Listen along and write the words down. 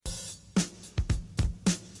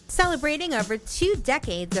Celebrating over 2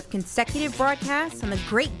 decades of consecutive broadcasts on the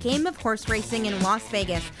great game of horse racing in Las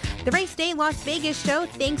Vegas, the Race Day Las Vegas show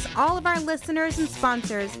thanks all of our listeners and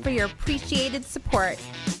sponsors for your appreciated support.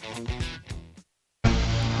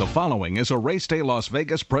 The following is a Race Day Las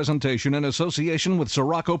Vegas presentation in association with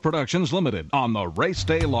Sirocco Productions Limited on the Race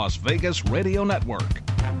Day Las Vegas Radio Network.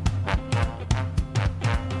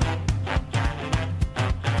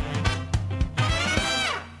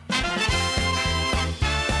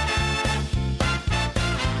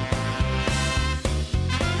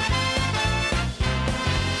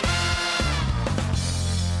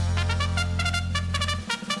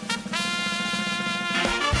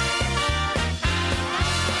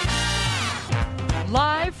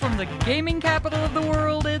 The gaming capital of the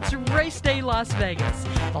world, it's Race Day Las Vegas,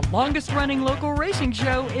 the longest-running local racing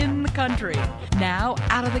show in the country. Now,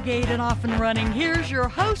 out of the gate and off and running, here's your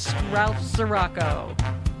host, Ralph Sirocco.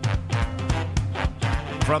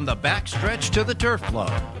 From the backstretch to the turf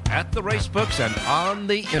club, at the racebooks and on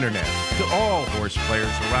the internet, to all horse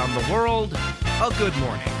players around the world, a good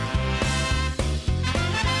morning.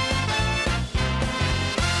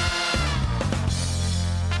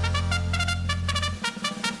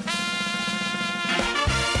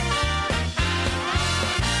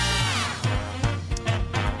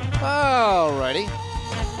 Alrighty.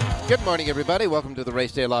 Good morning, everybody. Welcome to the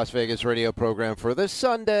Race Day Las Vegas radio program for this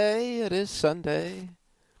Sunday. It is Sunday,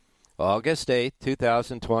 August 8th,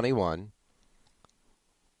 2021.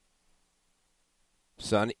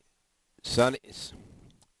 Sunny.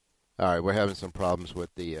 All right, we're having some problems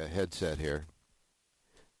with the headset here.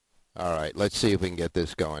 All right, let's see if we can get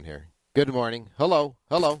this going here. Good morning. Hello.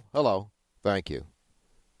 Thank you.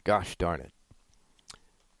 Gosh darn it.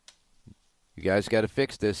 You guys got to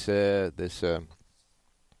fix this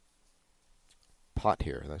pot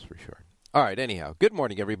here, that's for sure. All right, anyhow, good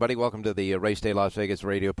morning, everybody. Welcome to the Race Day Las Vegas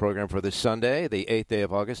radio program for this Sunday, the 8th day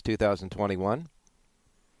of August, 2021.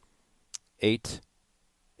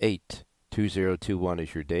 8/8/2021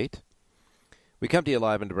 is your date. We come to you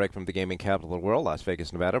live and direct from the gaming capital of the world, Las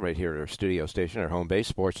Vegas, Nevada, right here at our studio station, our home base,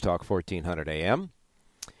 Sports Talk 1400 AM.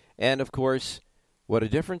 And, of course, what a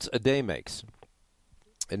difference a day makes.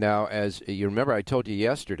 Now, as you remember, I told you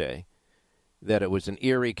yesterday that it was an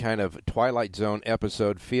eerie kind of Twilight Zone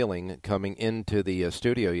episode feeling coming into the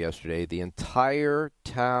studio yesterday. The entire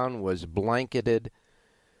town was blanketed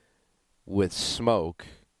with smoke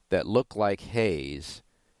that looked like haze,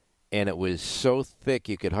 and it was so thick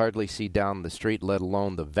you could hardly see down the street, let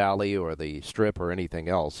alone the valley or the strip or anything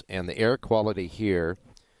else. And the air quality here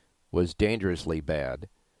was dangerously bad,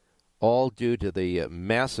 all due to the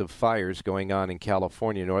massive fires going on in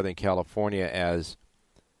California, Northern California, as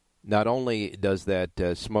not only does that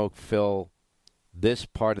smoke fill this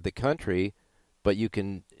part of the country, but you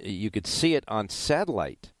could see it on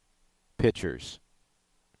satellite pictures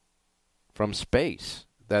from space.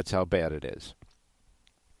 That's how bad it is.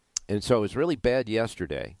 And so it was really bad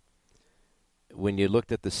yesterday. When you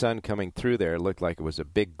looked at the sun coming through there, it looked like it was a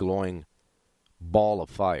big glowing ball of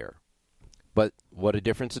fire. But what a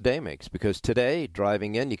difference a day makes, because today,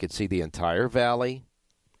 driving in, you could see the entire valley.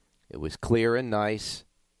 It was clear and nice,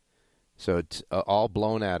 so it's all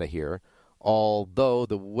blown out of here. Although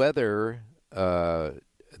the weatherman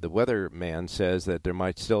says that there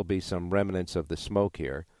might still be some remnants of the smoke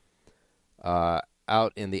here.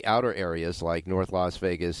 Out in the outer areas like North Las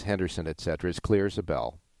Vegas, Henderson, etc., it's clear as a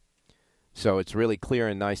bell. So it's really clear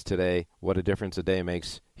and nice today. What a difference a day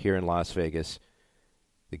makes here in Las Vegas,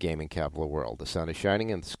 the gaming capital of the world. The sun is shining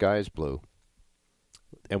and the sky is blue,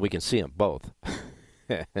 and we can see them both,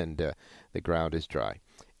 and the ground is dry.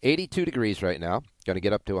 82 degrees right now. Going to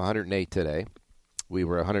get up to 108 today. We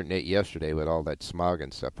were 108 yesterday with all that smog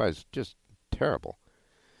and stuff. It was just terrible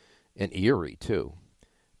and eerie, too.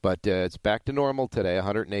 But it's back to normal today,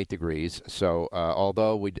 108 degrees. So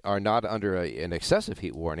although we are not under an excessive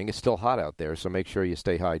heat warning, it's still hot out there, so make sure you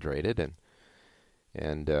stay hydrated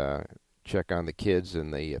and check on the kids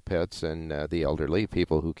and the pets and the elderly,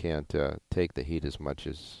 people who can't take the heat as much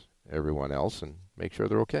as everyone else, and make sure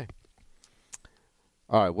they're okay.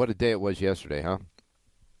 All right, what a day it was yesterday, huh?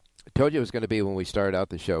 I told you it was going to be when we started out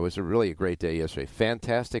the show. It was really a great day yesterday.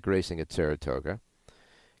 Fantastic racing at Saratoga.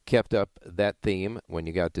 Kept up that theme when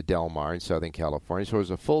you got to Del Mar in Southern California. So it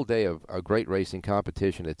was a full day of a great racing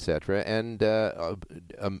competition, etc., and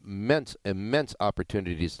immense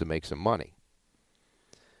opportunities to make some money.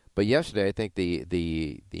 But yesterday, I think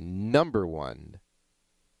the number one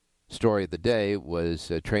story of the day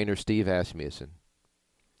was trainer Steve Asmussen.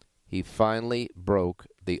 He finally broke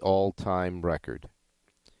the all-time record.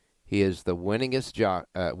 He is the winningest jockey.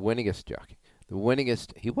 The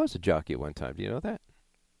winningest. He was a jockey at one time. Do you know that?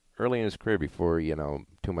 early in his career before,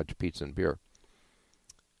 too much pizza and beer.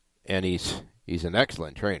 And he's an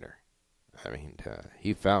excellent trainer. I mean,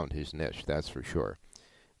 he found his niche, that's for sure.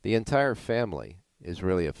 The entire family is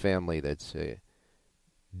really a family that's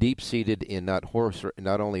deep-seated in not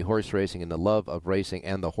only horse racing and the love of racing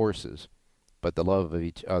and the horses, but the love of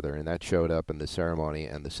each other, and that showed up in the ceremony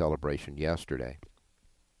and the celebration yesterday.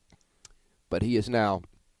 But he is now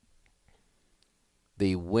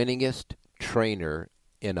the winningest trainer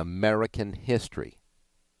in American history.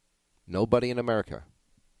 Nobody in America.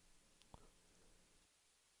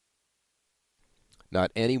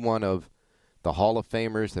 Not any one of the Hall of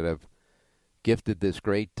Famers that have gifted this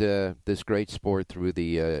great sport through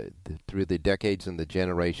the decades and the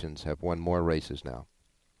generations have won more races now.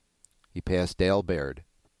 He passed Dale Baird.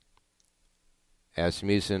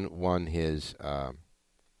 Asmussen won his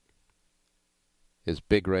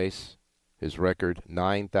big race, his record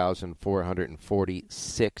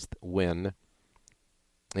 9,446th win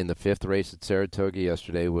in the 5th race at Saratoga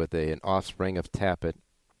yesterday with an offspring of Tapit,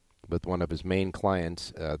 with one of his main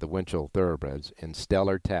clients, the Winchell Thoroughbreds, in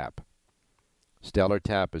Stellar Tap. Stellar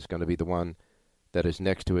Tap is going to be the one that is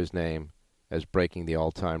next to his name as breaking the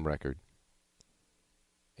all-time record.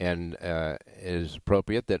 And it is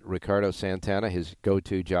appropriate that Ricardo Santana, his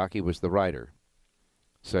go-to jockey, was the rider.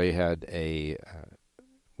 So he had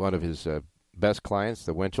one of his best clients,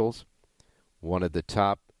 the Winchells, one of the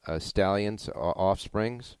top stallions,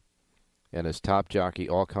 offsprings, and his top jockey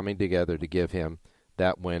all coming together to give him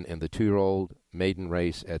that win in the 2-year-old maiden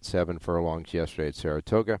race at 7 furlongs yesterday at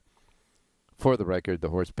Saratoga. For the record, the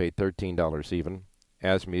horse paid $13 even.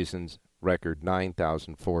 Asmussen's record,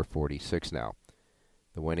 $9,446 now.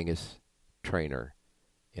 The winningest trainer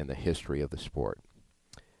in the history of the sport.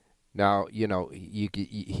 Now,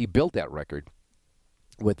 he built that record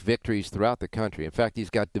with victories throughout the country. In fact, he's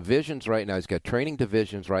got divisions right now. He's got training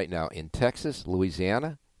divisions right now in Texas,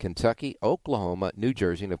 Louisiana, Kentucky, Oklahoma, New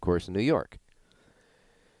Jersey, and, of course, New York.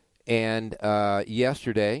 And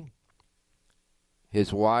yesterday,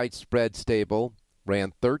 his widespread stable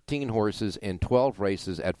ran 13 horses in 12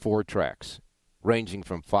 races at 4 tracks, ranging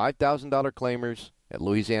from $5,000 claimers at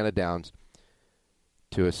Louisiana Downs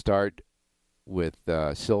to a start with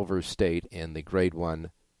Silver State in the Grade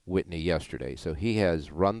 1 Whitney yesterday. So he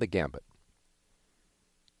has run the gambit.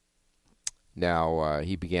 Now,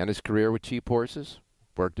 he began his career with cheap horses,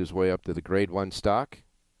 worked his way up to the Grade 1 stock,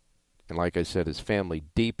 and like I said, his family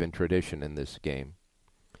deep in tradition in this game.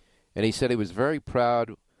 And he said he was very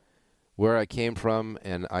proud where I came from,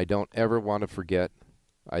 and I don't ever want to forget.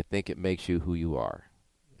 I think it makes you who you are.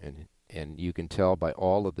 And you can tell by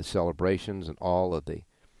all of the celebrations and all of the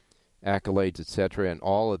accolades, etc., and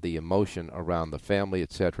all of the emotion around the family,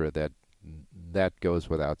 etc., that goes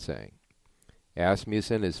without saying.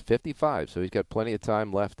 Asmussen is 55, so he's got plenty of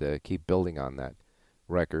time left to keep building on that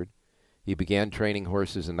record. He began training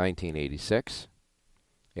horses in 1986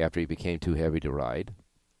 after he became too heavy to ride,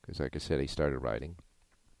 because like I said, he started riding.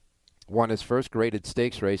 Won his first graded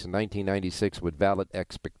stakes race in 1996 with Valid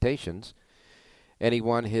Expectations, and he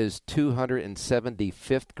won his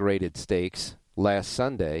 275th graded stakes last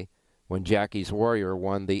Sunday when Jackie's Warrior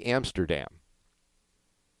won the Amsterdam.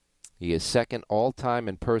 He is second all-time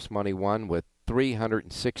in purse money won with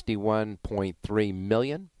 $361.3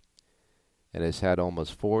 million and has had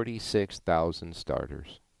almost 46,000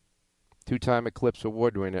 starters. 2-time Eclipse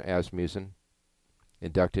Award winner Asmussen,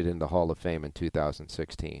 inducted in the Hall of Fame in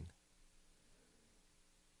 2016.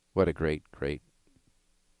 What a great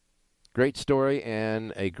story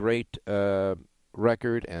and a great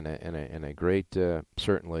record and a great,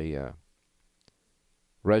 certainly,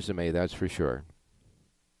 resume, that's for sure.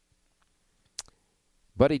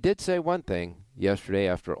 But he did say one thing yesterday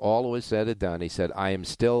after all was said and done. He said, I am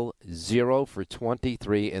still 0 for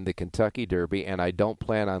 23 in the Kentucky Derby, and I don't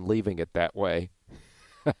plan on leaving it that way.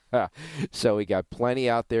 So he got plenty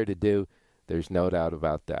out there to do. There's no doubt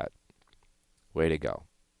about that. Way to go.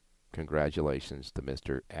 Congratulations to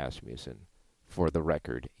Mr. Asmussen for the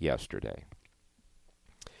record yesterday.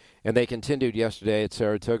 And they continued yesterday at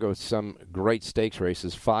Saratoga with some great stakes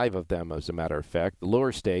races, 5 of them, as a matter of fact. The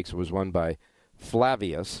Lure Stakes was won by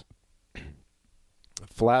Flavius.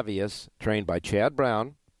 Flavius, trained by Chad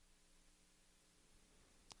Brown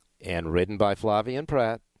and ridden by Flavien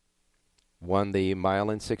Prat, won the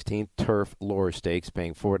 1/16 Turf Lure Stakes,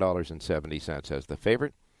 paying $4.70 as the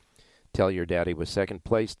favorite. Tell Your Daddy was second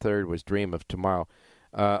place. Third was Dream of Tomorrow.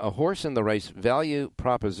 A horse in the race, Value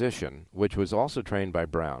Proposition, which was also trained by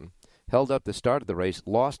Brown, held up the start of the race,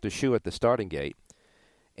 lost a shoe at the starting gate,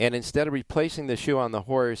 and instead of replacing the shoe on the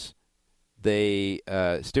horse, the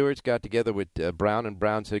stewards got together with Brown, and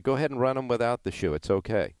Brown said, go ahead and run him without the shoe. It's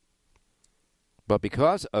okay. But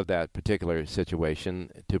because of that particular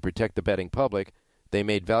situation, to protect the betting public, they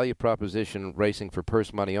made value proposition racing for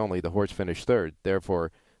purse money only. The horse finished third.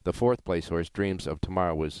 Therefore, the fourth place horse, Dreams of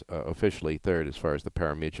Tomorrow, was officially third as far as the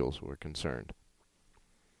pari-mutuels were concerned.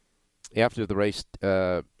 After the race,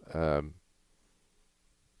 Gary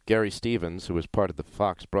Stevens, who was part of the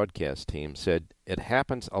Fox broadcast team, said, "It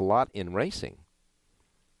happens a lot in racing.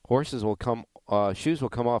 Shoes will come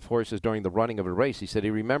off horses during the running of a race." He said he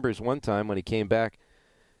remembers one time when he came back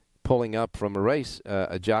pulling up from a race,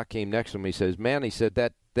 a jock came next to him. He says, "Man," he said,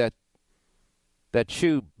 that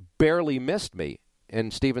shoe barely missed me.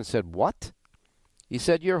 And Stevens said, "What?" He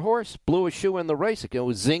said, "Your horse blew a shoe in the race. It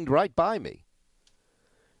was zinged right by me."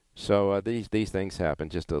 So these things happen.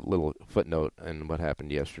 Just a little footnote on what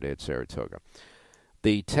happened yesterday at Saratoga.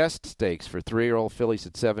 The test stakes for 3-year-old fillies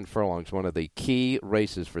at 7 furlongs, one of the key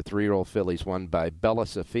races for 3-year-old fillies, won by Bella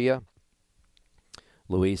Sophia.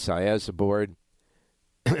 Luis Saez aboard.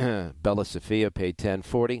 Bella Sophia paid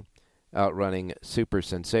 $10.40, outrunning Super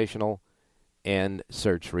Sensational and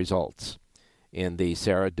Search Results. In the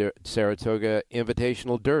Saratoga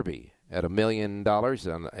Invitational Derby at $1 million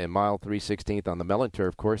on a mile 3/16 on the Mellon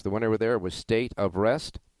Turf course, the winner there was State of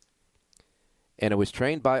Rest. And it was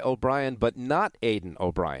trained by O'Brien, but not Aidan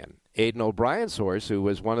O'Brien. Aidan O'Brien's horse, who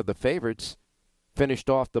was one of the favorites, finished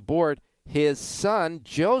off the board. His son,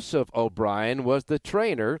 Joseph O'Brien, was the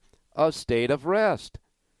trainer of State of Rest.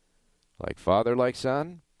 Like father, like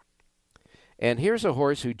son. And here's a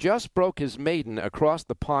horse who just broke his maiden across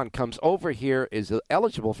the pond, comes over here, is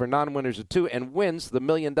eligible for non-winners of 2, and wins the $1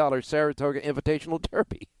 million Saratoga Invitational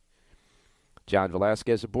Derby. John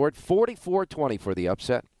Velasquez aboard, 44.20 for the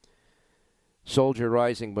upset. Soldier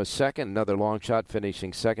Rising was second. Another long shot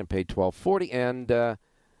finishing second, paid $12.40. And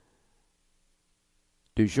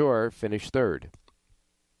Du Jour finished third.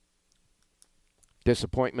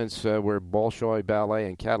 Disappointments were Bolshoi Ballet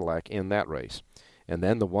and Cadillac in that race. And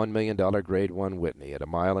then the $1 million Grade 1 Whitney at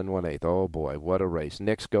 1 1/8. Oh, boy, what a race.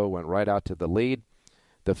 Nixco went right out to the lead.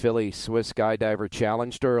 The filly Swiss Skydiver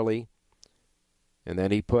challenged early, and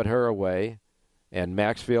then he put her away. And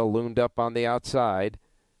Maxfield loomed up on the outside.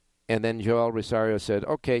 And then Joel Rosario said,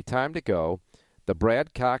 "Okay, time to go." The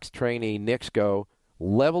Brad Cox trainee Nixco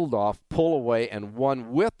leveled off, pull away, and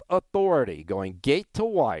won with authority, going gate to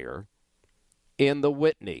wire in the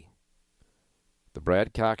Whitney. The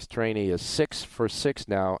Brad Cox trainee is 6 for 6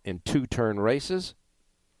 now in 2-turn races.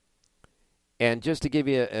 And just to give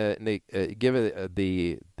you the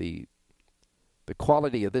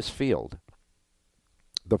quality of this field,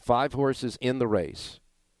 the 5 horses in the race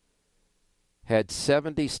had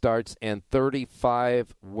 70 starts and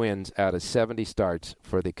 35 wins out of 70 starts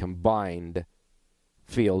for the combined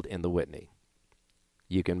field in the Whitney.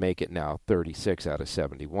 You can make it now 36 out of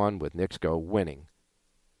 71 with Nixco winning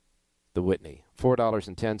the Whitney.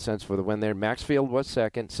 $4.10 for the win there. Maxfield was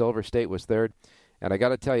second. Silver State was third. And I got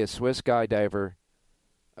to tell you, Swiss Skydiver,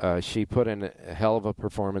 she put in a hell of a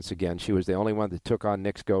performance again. She was the only one that took on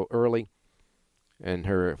Nixco early. And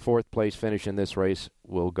her 4th place finish in this race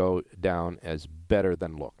will go down as better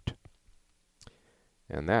than looked.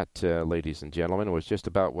 And that, ladies and gentlemen, was just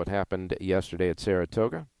about what happened yesterday at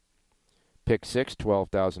Saratoga. Pick 6,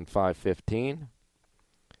 12,515.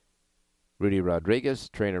 Rudy Rodriguez,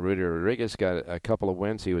 trainer Rudy Rodriguez, got a couple of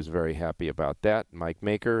wins. He was very happy about that. Mike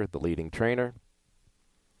Maker, the leading trainer,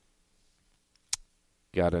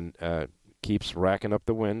 keeps racking up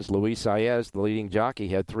the wins. Luis Saez, the leading jockey,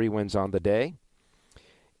 had 3 wins on the day.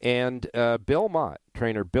 And Bill Mott,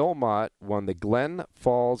 trainer Bill Mott, won the Glen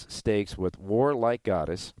Falls Stakes with Warlike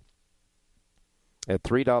Goddess at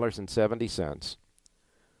 $3.70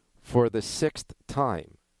 for the 6th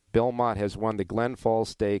time. Bill Mott has won the Glen Falls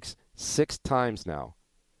Stakes 6 times now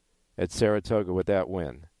at Saratoga with that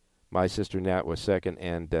win. My Sister Nat was second,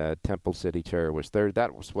 and Temple City Terror was third.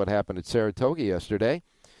 That was what happened at Saratoga yesterday.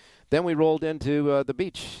 Then we rolled into the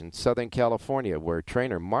beach in Southern California, where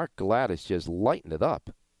trainer Mark Glatt is just lighting it up.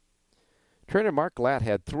 Trainer Mark Glatt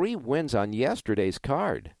had 3 wins on yesterday's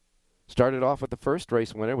card. Started off with the first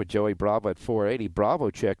race winner with Joey Bravo at 480. Bravo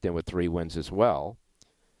checked in with 3 wins as well.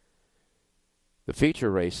 The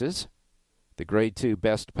feature races, the Grade 2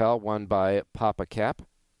 Best Pal won by Papa Cap.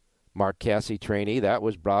 Mark Cassie trainee, that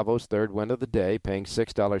was Bravo's 3rd win of the day, paying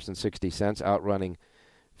 $6.60, outrunning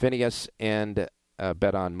Phineas and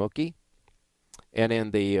Bet on Mookie. And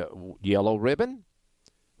in the yellow ribbon,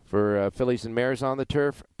 for fillies and mares on the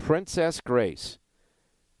turf, Princess Grace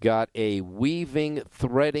got a weaving,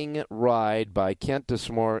 threading ride by Kent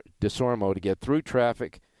DeSormo to get through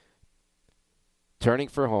traffic, turning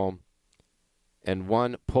for home, and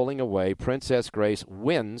won pulling away. Princess Grace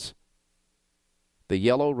wins the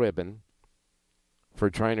yellow ribbon for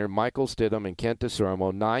trainer Michael Stidham and Kent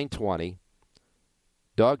DeSormo, 9:20.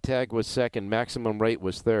 Dog tag was second. Maximum rate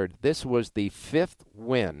was third. This was the 5th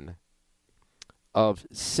win of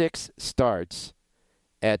 6 starts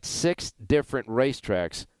at 6 different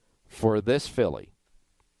racetracks for this filly.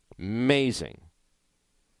 Amazing.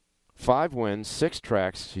 5 wins, 6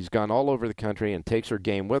 tracks. She's gone all over the country and takes her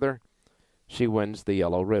game with her. She wins the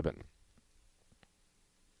yellow ribbon.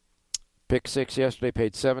 Pick 6 yesterday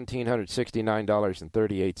paid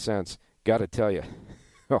 $1,769.38. Got to tell you,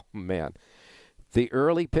 oh man. The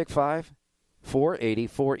early pick 5, 480,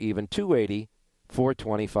 4 even, 280,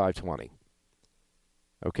 420, 520.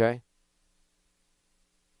 Okay?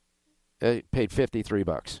 It paid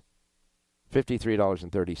 $53.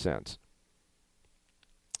 $53.30.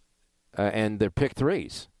 And they're pick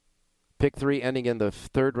 3s. Pick 3 ending in the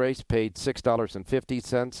 3rd race paid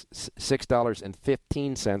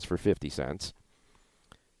 $6.15 for 50 cents.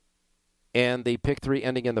 And the pick 3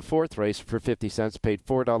 ending in the 4th race for 50 cents paid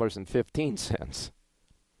 $4.15.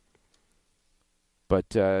 But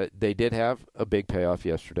they did have a big payoff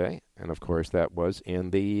yesterday, and of course that was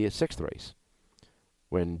in the 6th race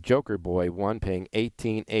when Joker Boy won, paying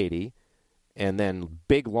 $18.80, and then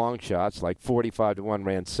big long shots like 45-1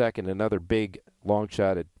 ran second. Another big long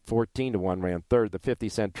shot at 14-1 ran third. The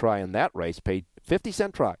 50-cent try in that race paid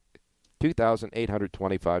 50-cent try,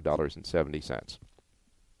 $2,825.70.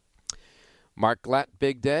 Mark Glatt,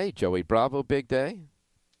 big day. Joey Bravo, big day.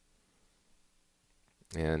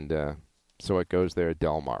 And so it goes there at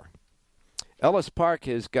Del Mar. Ellis Park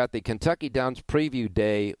has got the Kentucky Downs Preview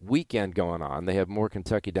Day weekend going on. They have more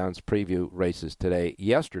Kentucky Downs Preview races today.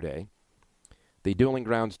 Yesterday, the Dueling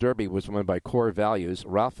Grounds Derby was won by Core Values.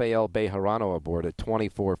 Rafael Bejarano aboard at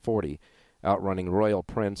 24:40, outrunning Royal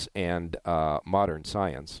Prince and Modern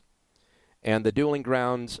Science. And the Dueling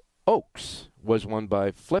Grounds Oaks was won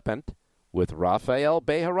by Flippant, with Rafael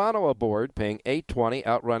Bejarano aboard, paying $8.20,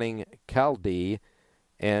 outrunning Caldi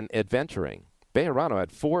and Adventuring. Bejarano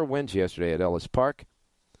had 4 wins yesterday at Ellis Park.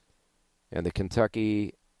 And the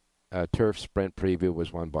Kentucky Turf Sprint Preview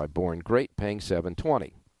was won by Born Great, paying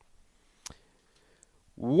 $7.20.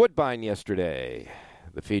 Woodbine yesterday.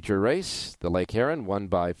 The feature race, the Lake Heron, won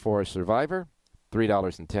by Forest Survivor,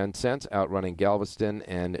 $3.10, outrunning Galveston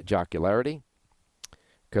and Jocularity.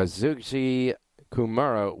 Kazuchi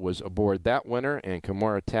Kumura was aboard that winner, and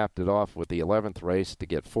Kumura tapped it off with the 11th race to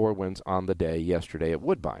get 4 wins on the day yesterday at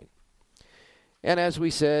Woodbine. And as we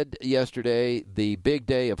said yesterday, the big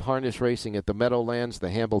day of harness racing at the Meadowlands, the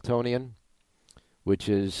Hambletonian, which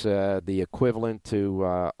is the equivalent to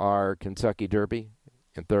our Kentucky Derby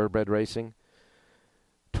in thoroughbred racing.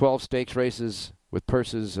 12 stakes races with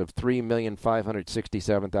purses of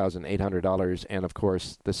 $3,567,800, and of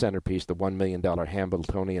course the centerpiece, the $1 million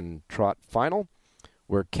Hambletonian Trot Final,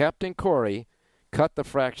 where Captain Corey cut the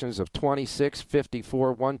fractions of 26,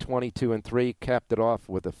 54, 122, and 3, capped it off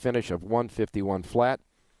with a finish of 151 flat,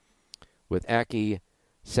 with Aki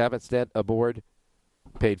Sabatstedt aboard,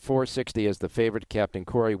 paid $460 as the favorite. Captain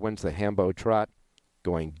Corey wins the Hambo Trot,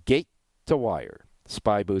 going gate to wire.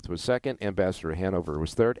 Spy Booth was second, Ambassador Hanover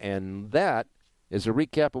was third, and that is a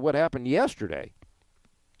recap of what happened yesterday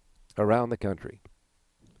around the country.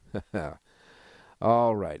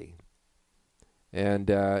 All righty. And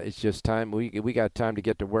it's just time. We got time to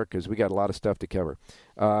get to work because we got a lot of stuff to cover.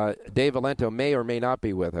 Dave Valento may or may not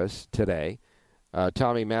be with us today.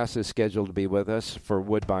 Tommy Massa is scheduled to be with us for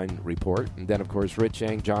Woodbine Report. And then, of course, Rich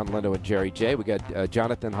Yang, John Lindo, and Jerry J. We got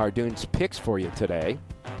Jonathan Hardoon's picks for you today.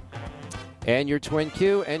 And your Twin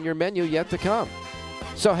Q and your menu yet to come.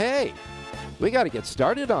 So, hey, we got to get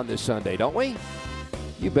started on this Sunday, don't we?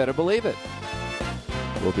 You better believe it.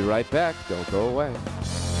 We'll be right back. Don't go away.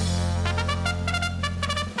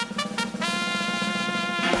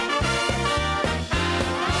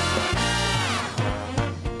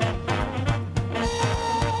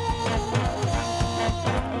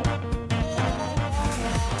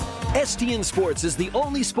 STN Sports is the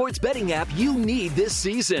only sports betting app you need this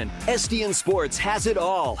season. STN Sports has it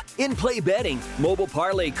all. In-play betting, mobile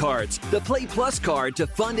parlay cards, the Play Plus card to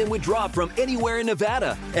fund and withdraw from anywhere in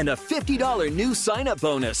Nevada, and a $50 new sign-up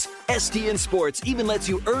bonus. STN Sports even lets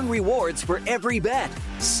you earn rewards for every bet.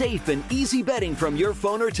 Safe and easy betting from your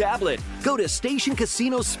phone or tablet. Go to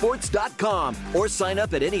StationCasinoSports.com or sign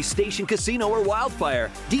up at any Station Casino or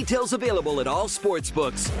Wildfire. Details available at all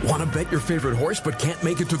sportsbooks. Want to bet your favorite horse but can't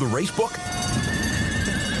make it to the racebook?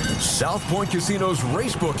 South Point Casino's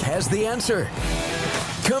Racebook has the answer.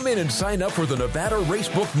 Come in and sign up for the Nevada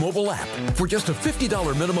Racebook mobile app. For just a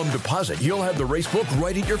 $50 minimum deposit, you'll have the Racebook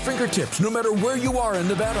right at your fingertips, no matter where you are in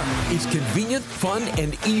Nevada. It's convenient, fun,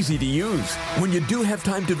 and easy to use. When you do have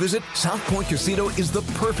time to visit, South Point Casino is the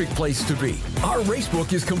perfect place to be. Our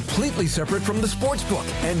Racebook is completely separate from the sportsbook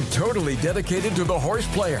and totally dedicated to the horse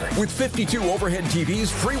player. With 52 overhead TVs,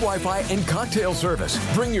 free Wi-Fi, and cocktail service.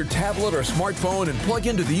 Bring your tablet or smartphone and plug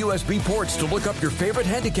into the USB ports to look up your favorite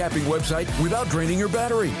handicapping website without draining your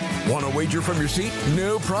battery. Want to wager from your seat?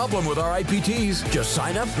 No problem with our IPTs. Just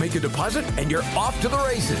sign up, make a deposit, and you're off to the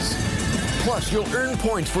races. Plus, you'll earn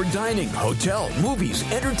points for dining, hotel, movies,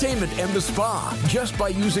 entertainment, and the spa just by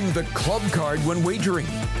using the club card when wagering.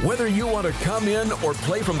 Whether you want to come in or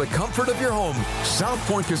play from the comfort of your home, South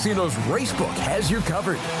Point Casino's Racebook has you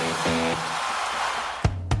covered.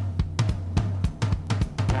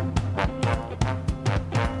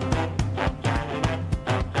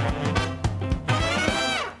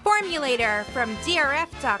 Formulator from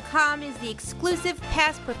DRF.com is the exclusive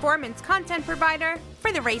past performance content provider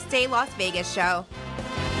for the Race Day Las Vegas show.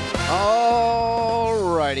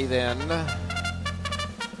 Alrighty then.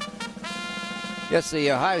 Yes, the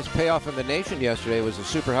highest payoff in the nation yesterday was a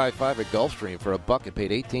super high five at Gulfstream for a buck. It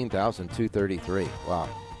paid $18,233. Wow.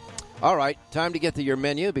 All right, time to get to your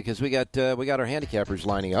menu because we got our handicappers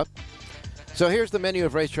lining up. So here's the menu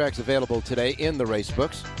of racetracks available today in the race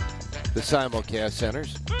books, the simulcast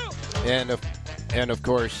centers, and of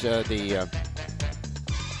course the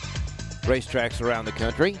racetracks around the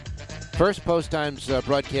country. First post times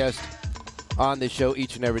broadcast on this show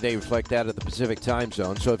each and every day reflect that of the Pacific time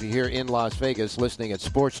zone. So if you're here in Las Vegas listening at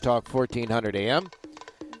Sports Talk 1400 AM,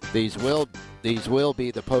 these will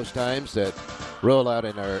be the post times that roll out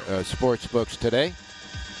in our sports books today.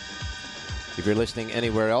 If you're listening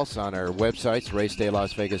anywhere else on our websites,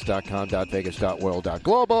 racedaylasvegas.com,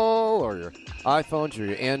 .vegas.world.global, or your iPhones or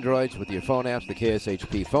your Androids with your phone apps, the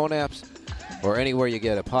KSHP phone apps, or anywhere you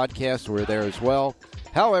get a podcast, we're there as well.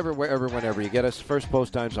 However, wherever, whenever you get us, first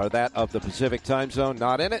post times are that of the Pacific time zone.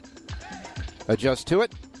 Not in it. Adjust to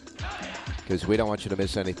it, because we don't want you to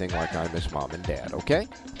miss anything like I miss Mom and Dad, okay?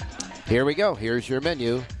 Here we go. Here's your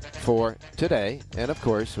menu for today. And, of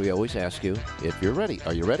course, we always ask you if you're ready.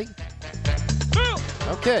 Are you ready?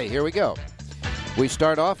 Okay, here we go. We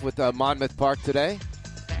start off with Monmouth Park today.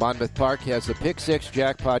 Monmouth Park has a pick six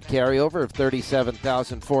jackpot carryover of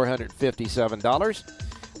 $37,457.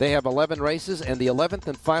 They have 11 races, and the 11th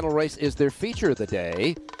and final race is their feature of the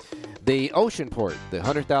day, the Oceanport, the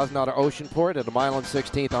 $100,000 Oceanport at a mile and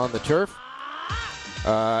 16th on the turf.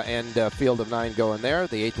 And field of 9 going there.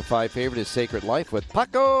 The 8-5 favorite is Sacred Life with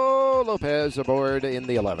Paco Lopez aboard in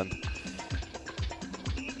the 11th.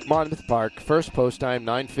 Monmouth Park, first post time,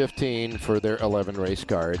 9:15 for their 11 race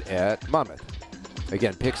card at Monmouth.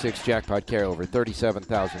 Again, pick six jackpot carryover,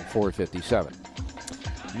 $37,457.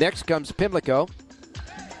 Next comes Pimlico.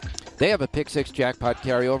 They have a pick six jackpot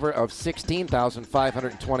carryover of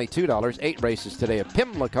 $16,522. 8 races today at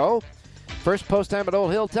Pimlico. First post time at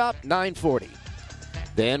Old Hilltop, 9:40.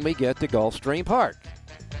 Then we get to Gulfstream Park.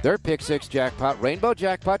 Their pick six jackpot, rainbow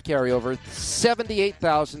jackpot carryover,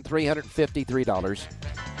 $78,353.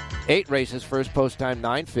 8 races, first post time,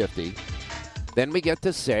 9:50. Then we get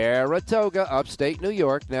to Saratoga, upstate New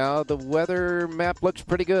York. Now, the weather map looks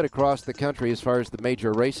pretty good across the country as far as the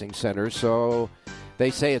major racing centers, so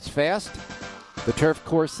they say it's fast. The turf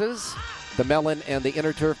courses, the Mellon and the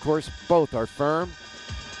Inner Turf course, both are firm.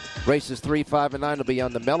 Races 3, 5, and 9 will be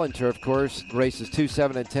on the Mellon Turf course. Races 2,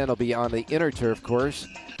 7, and 10 will be on the Inner Turf course.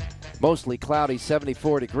 Mostly cloudy,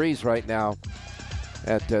 74 degrees right now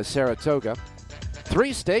at Saratoga.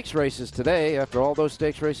 3 stakes races today. After all those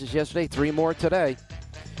stakes races yesterday, 3 more today.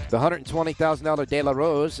 The $120,000 De La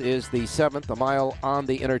Rose is the 7th, a mile on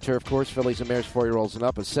the Inner Turf course. Fillies and mares, 4-year-olds and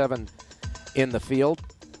up, a 7 in the field.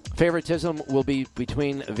 Favoritism will be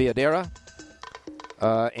between Viadera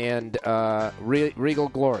and Regal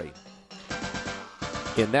Glory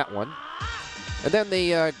in that one. And then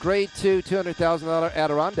the Grade 2 $200,000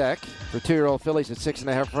 Adirondack for 2-year-old fillies at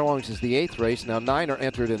 6.5 furlongs is the 8th race. Now 9 are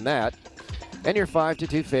entered in that. And your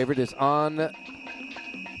 5-2 favorite is on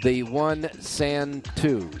the 1 Sand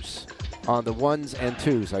 2s. On the 1s and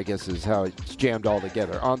 2s, I guess is how it's jammed all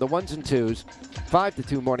together. On the 1s and 2s,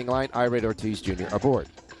 5-2 morning line, Irate Ortiz Jr. aboard.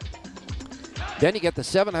 Then you get the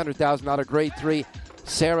 $700,000 Grade 3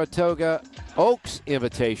 Saratoga Oaks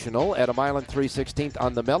Invitational at a mile and 3/16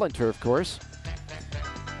 on the Mellon Turf course.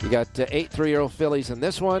 You got 8 3-year-old fillies in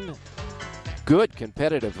this one. Good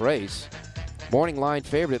competitive race. Morning line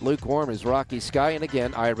favorite, lukewarm, is Rocky Sky, and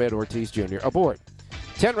again, Irate Ortiz Jr. aboard.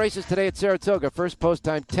 10 races today at Saratoga. First post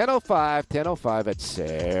time, 10:05 at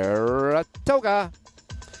Saratoga.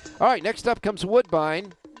 All right, next up comes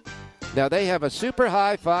Woodbine. Now, they have a Super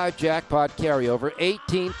High 5 jackpot carryover,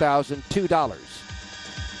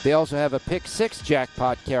 $18,002. They also have a Pick 6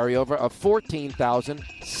 jackpot carryover of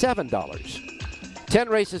 $14,007. 10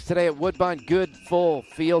 races today at Woodbine. Good full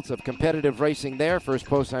fields of competitive racing there. First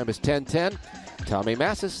post time is 10:10. Tommy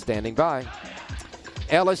Massis standing by.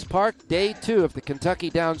 Ellis Park, day 2 of the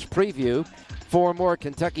Kentucky Downs Preview. 4 more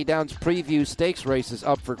Kentucky Downs Preview Stakes races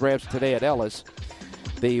up for grabs today at Ellis.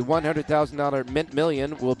 The $100,000 Mint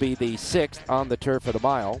Million will be the 6th on the turf at a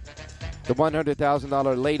mile. The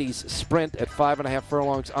 $100,000 Ladies Sprint at 5.5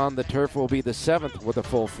 furlongs on the turf will be the 7th with a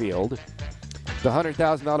full field. The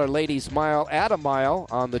 $100,000 Ladies Mile at a mile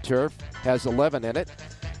on the turf has 11 in it.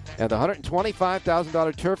 And the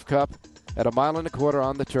 $125,000 Turf Cup at 1.25 miles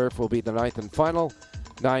on the turf will be the 9th and final.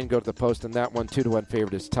 9 go to the post, and that one 2-1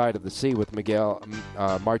 favorite is Tide of the Sea with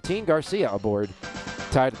Martin Garcia aboard.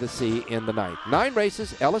 Tide of the Sea in the 9th. 9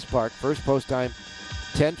 races, Ellis Park, first post time,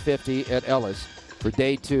 10:50 at Ellis for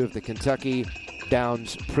day 2 of the Kentucky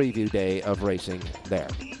Downs Preview Day of racing there.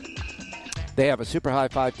 They have a Super High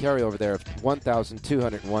 5 carryover there of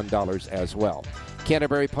 $1,201 as well.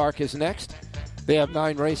 Canterbury Park is next. They have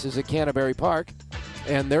 9 races at Canterbury Park,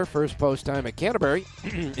 and their first post time at Canterbury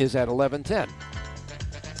is at 11:10.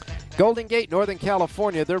 Golden Gate, Northern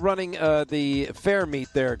California, they're running the fair meet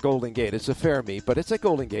there at Golden Gate. It's a fair meet, but it's at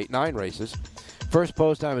Golden Gate, 9 races. First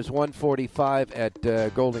post time is 1:45 at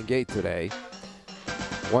Golden Gate today.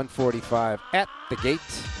 1:45 at the gate.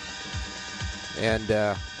 And,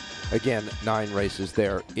 again, 9 races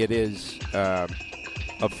there. It is a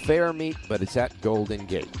fair meet, but it's at Golden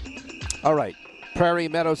Gate. All right. Prairie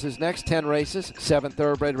Meadows is next, 10 races, 7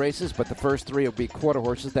 thoroughbred races, but the first 3 will be quarter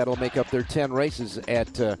horses. That'll make up their 10 races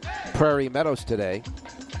at Prairie Meadows today.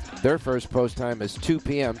 Their first post time is 2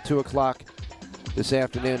 p.m., 2 o'clock this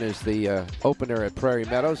afternoon is the opener at Prairie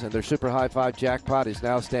Meadows, and their Super High 5 jackpot is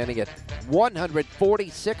now standing at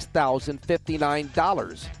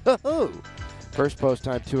 $146,059. First post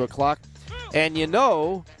time, 2 o'clock. And you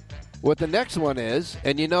know what the next one is,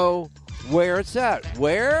 and you know where it's at.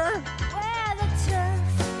 Where?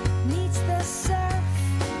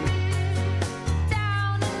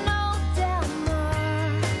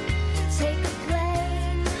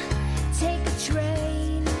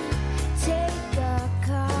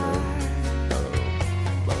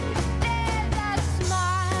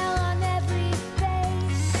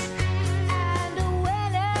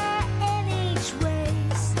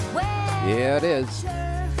 Yeah, it is.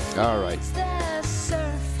 All right.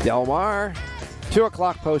 Del Mar. 2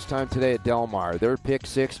 o'clock post time today at Del Mar. Their Pick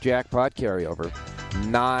 6 jackpot carryover.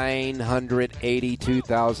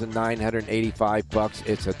 $982,985.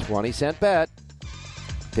 It's a 20-cent bet.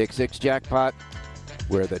 Pick 6 jackpot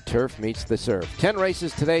where the turf meets the surf. 10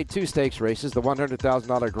 races today, 2 stakes races. The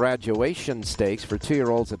 $100,000 graduation stakes for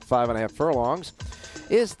 2-year-olds at 5.5 furlongs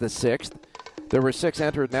is the 6th. There were 6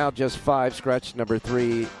 entered, now just 5. Scratch number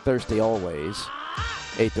 3, Thirsty Always.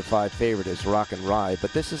 8-5 favorite is Rock and Rye.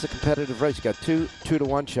 But this is a competitive race. You got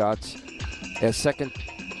 2-1 shots as second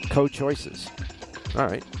co-choices. All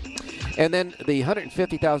right. And then the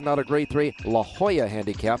 $150,000 Grade 3 La Jolla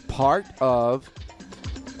handicap, part of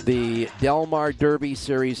the Del Mar Derby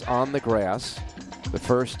Series on the grass. The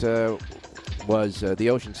first was the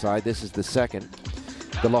Oceanside. This is the second.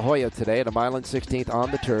 The La Jolla today at 1.16 miles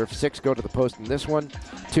on the turf. 6 go to the post in this one.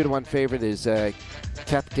 2-1 favorite is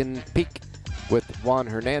Catkin Peak with Juan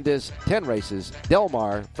Hernandez. 10 races. Del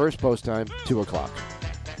Mar, first post time, 2 o'clock.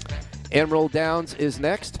 Emerald Downs is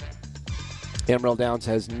next. Emerald Downs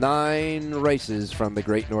has 9 races from the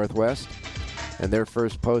Great Northwest. And their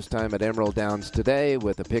first post time at Emerald Downs today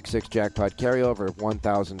with a Pick 6 jackpot carryover of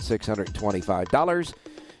 $1,625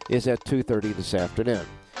 is at 2:30 this afternoon.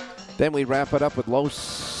 Then we wrap it up with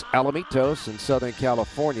Los Alamitos in Southern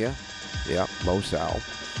California. Yeah, Los Al.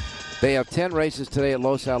 They have 10 races today at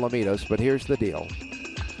Los Alamitos, but here's the deal.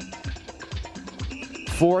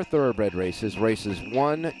 4 thoroughbred races, races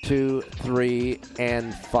 1, 2, 3,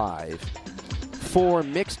 and 5. 4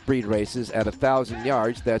 mixed breed races at 1,000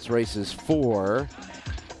 yards. That's races 4,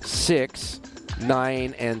 6,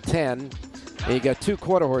 9, and 10. And you got 2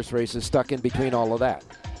 quarter horse races stuck in between all of that.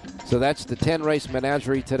 So that's the 10-race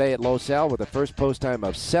menagerie today at Los Al with a first post time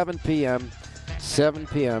of 7 p.m. 7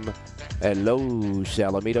 p.m. at Los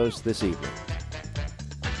Alamitos this evening.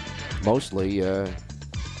 Mostly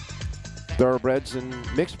thoroughbreds and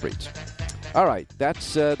mixed breeds. All right,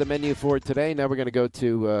 that's the menu for today. Now we're going to go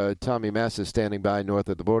to Tommy Massis standing by north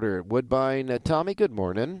of the border at Woodbine. Tommy, good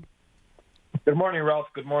morning. Good morning, Ralph.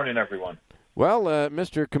 Good morning, everyone. Well,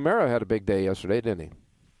 Mr. Camaro had a big day yesterday, didn't he?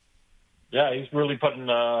 Yeah, he's really putting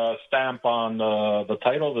a stamp on the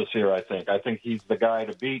title this year, I think. I think he's the guy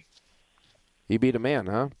to beat. He beat a man,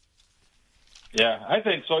 huh? Yeah, I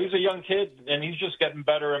think so. He's a young kid, and he's just getting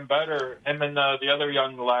better and better. Him and the other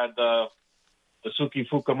young lad, Suzuki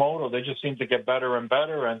Fukumoto, they just seem to get better and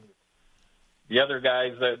better. And the other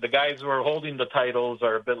guys, the guys who are holding the titles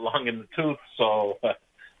are a bit long in the tooth, so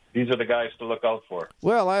these are the guys to look out for.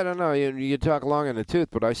 Well, I don't know. You talk long in the tooth,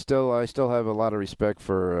 but I still have a lot of respect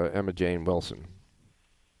for Emma Jane Wilson.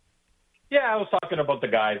 Yeah, I was talking about the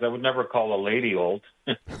guys. I would never call a lady old.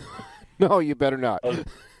 No, you better not.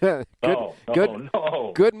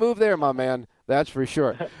 Good move there, my man. That's for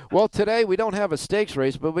sure. Well, today we don't have a stakes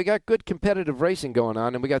race, but we got good competitive racing going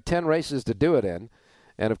on, and we got 10 races to do it in.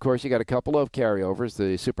 And, of course, you got a couple of carryovers,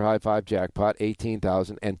 the Super High Five jackpot,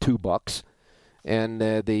 $18,000 and $2. And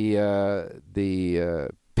the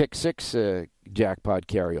Pick 6 jackpot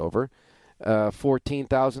carryover,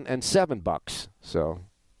 $14,000 and $7. So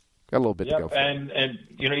got a little bit to go for. And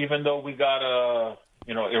even though we got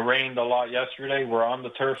it rained a lot yesterday, we're on the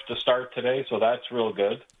turf to start today, so that's real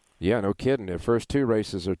good. Yeah, no kidding. The first two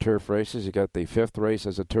races are turf races. You got the fifth race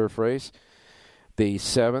as a turf race. The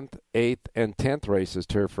 7th, 8th, and 10th races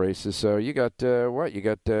turf races. So you got what? You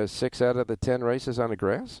got 6 out of the 10 races on the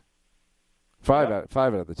grass? 5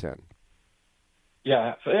 out of the 10.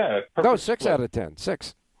 Yeah. No, 6 out of 10.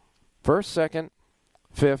 6. First, second,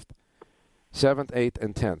 5th, 7th, 8th,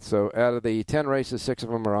 and 10th. So out of the 10 races, 6 of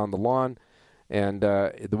them are on the lawn. And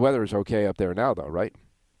the weather is okay up there now, though, right?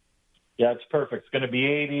 Yeah, it's perfect. It's going to be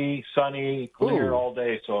 80, sunny, clear all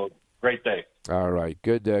day, so great day. All right.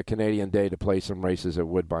 Good Canadian day to play some races at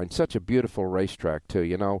Woodbine. Such a beautiful racetrack, too.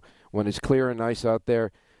 You know, when it's clear and nice out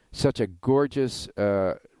there, such a gorgeous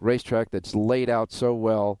racetrack that's laid out so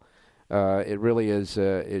well. It really is.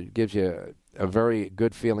 It gives you a very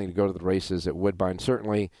good feeling to go to the races at Woodbine.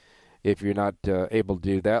 Certainly, if you're not able to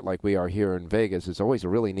do that like we are here in Vegas, it's always a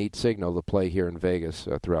really neat signal to play here in Vegas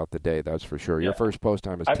throughout the day, that's for sure. Your first post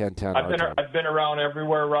time is 10:10 our time. I've been around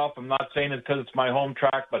everywhere, Ralph. I'm not saying it because it's my home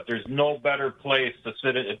track, but there's no better place to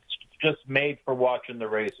sit. It's just made for watching the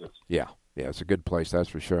races. Yeah, it's a good place, that's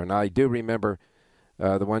for sure. And I do remember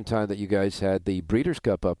the one time that you guys had the Breeders'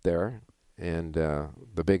 Cup up there, and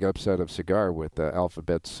the big upset of Cigar with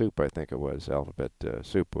Alphabet Soup, I think it was. Alphabet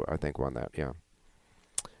Soup, I think, won that, yeah.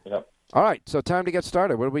 Yep. All right, so time to get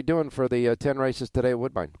started. What are we doing for the 10 races today at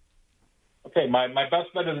Woodbine? Okay, my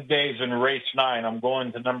best bet of the day is in race 9. I'm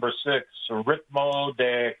going to number 6, Ritmo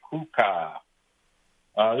de Cuca.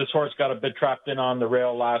 This horse got a bit trapped in on the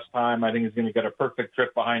rail last time. I think he's going to get a perfect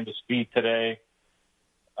trip behind the speed today.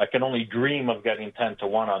 I can only dream of getting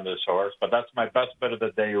 10-1 on this horse, but that's my best bet of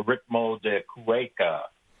the day, Ritmo de Cuca.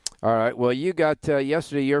 All right, well, you got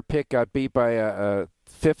yesterday your pick got beat by a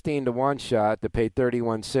 15-1 shot to pay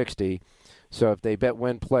 $31.60. So if they bet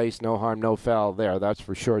win place, no harm, no foul there. That's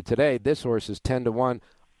for sure. Today, this horse is 10-1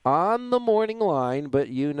 on the morning line, but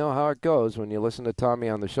you know how it goes when you listen to Tommy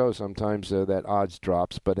on the show. Sometimes that odds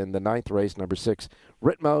drops. But in the 9th race, number 6,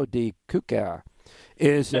 Ritmo de Cuca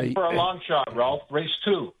is for a long shot, Ralph. Race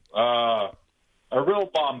 2. A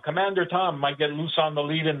real bomb. Commander Tom might get loose on the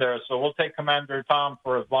lead in there, so we'll take Commander Tom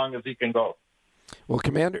for as long as he can go. Well,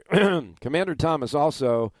 Commander Tom is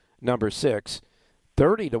also number 6,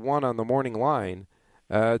 30-1 on the morning line.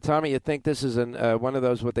 Tommy, you think this is one of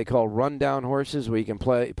those what they call rundown horses where you can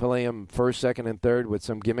play them first, second, and third with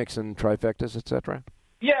some gimmicks and trifectas, etc.?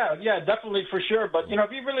 Yeah, definitely for sure. But,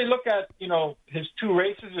 if you really look at, his 2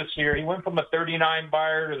 races this year, he went from a 39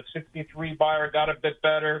 buyer to the 63 buyer, got a bit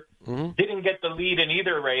better, didn't get the lead in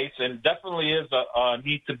either race, and definitely is a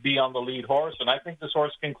need to be on the lead horse. And I think this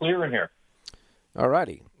horse can clear in here. All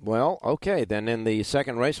righty. Well, okay. Then in the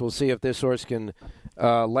second race, we'll see if this horse can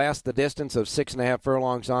last the distance of 6.5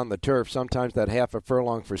 furlongs on the turf. Sometimes that half a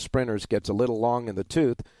furlong for sprinters gets a little long in the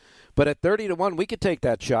tooth. But at 30-1, we could take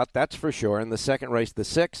that shot, that's for sure. In the second race, the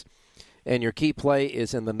 6. And your key play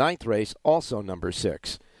is in the 9th race, also number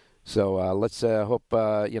 6. So let's hope,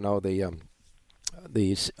 the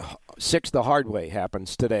 6 the hard way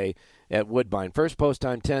happens today at Woodbine. First post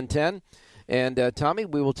time, 10:10. And, Tommy,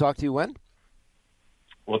 we will talk to you when?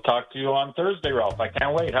 We'll talk to you on Thursday, Ralph. I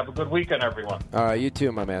can't wait. Have a good weekend, everyone. All right, you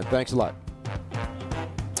too, my man. Thanks a lot.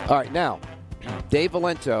 All right, now, Dave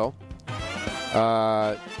Valento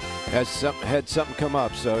had something come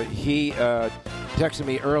up. So he texted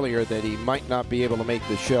me earlier that he might not be able to make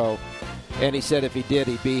the show. And he said if he did,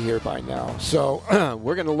 he'd be here by now. So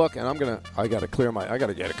we're going to look, and I got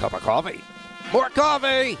to get a cup of coffee. More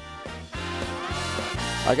coffee!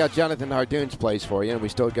 I got Jonathan Hardoon's place for you, and we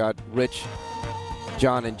still got Rich,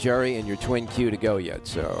 John, and Jerry and your twin Q to go yet.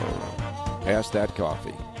 So pass that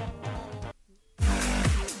coffee.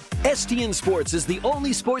 STN Sports is the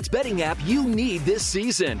only sports betting app you need this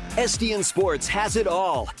season. STN Sports has it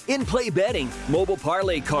all. In-play betting, mobile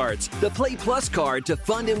parlay cards, the Play Plus card to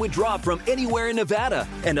fund and withdraw from anywhere in Nevada,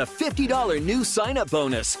 and a $50 new sign-up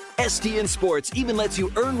bonus. STN Sports even lets you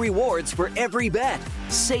earn rewards for every bet.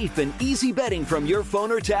 Safe and easy betting from your phone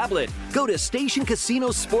or tablet. Go to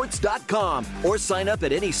StationCasinoSports.com or sign up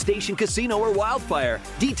at any Station Casino or Wildfire.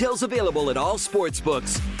 Details available at all sports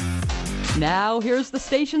books. Now, here's the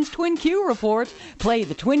station's Twin Q report. Play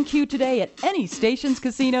the Twin Q today at any Stations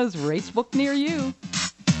Casino's racebook near you.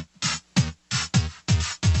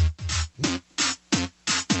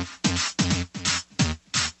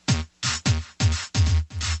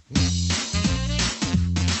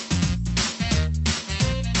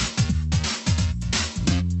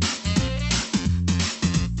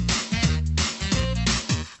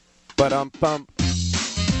 Ba-dum-bum.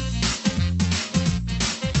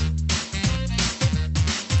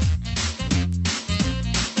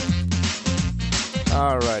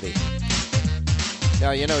 All righty.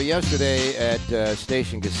 Now, yesterday at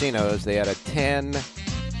Station Casinos, they had a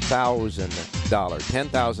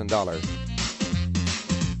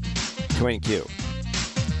 $10,000 Twin Q.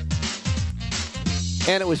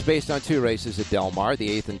 And it was based on two races at Del Mar,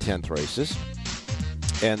 the 8th and 10th races.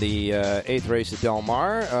 And the 8th race at Del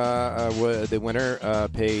Mar, the winner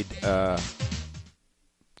paid I'm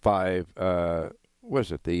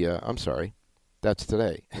sorry, that's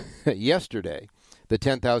today. Yesterday. The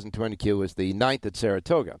 10,000 Twin Q was the 9th at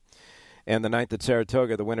Saratoga. And the 9th at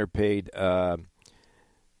Saratoga, the winner paid, that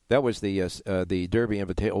was the Derby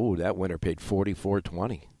Invitation. Oh, that winner paid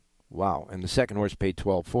 $44.20. Wow. And the second horse paid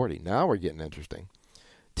 $12.40. Now we're getting interesting.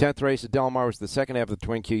 10th race at Del Mar was the second half of the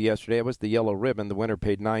Twin Q yesterday. It was the Yellow Ribbon. The winner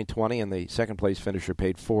paid $9.20, and the second place finisher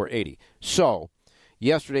paid $4.80. So,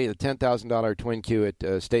 yesterday, the $10,000 Twin Q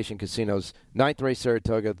at Station Casinos, 9th race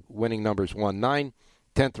Saratoga, winning numbers 1-9.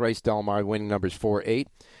 10th race Del Mar, winning numbers 4-8.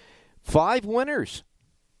 5 winners.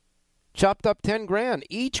 Chopped up $10,000.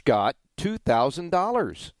 Each got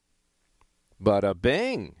 $2,000. Bada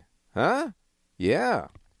bing. Huh? Yeah.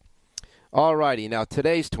 All righty. Now,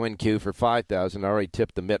 today's Twin Q for $5,000. I already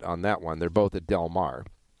tipped the mitt on that one. They're both at Del Mar.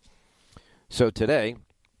 So today,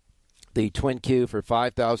 the Twin Q for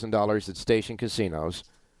 $5,000 at Station Casinos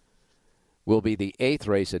will be the 8th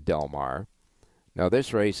race at Del Mar. Now,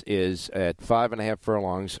 this race is at 5.5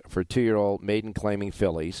 furlongs for 2-year-old maiden-claiming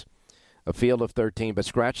fillies, a field of 13, but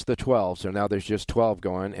scratch the 12, so now there's just 12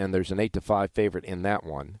 going, and there's an 8-5 favorite in that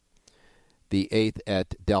one, the 8th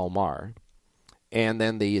at Del Mar. And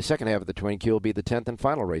then the second half of the Twin Q will be the 10th and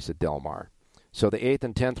final race at Del Mar. So the 8th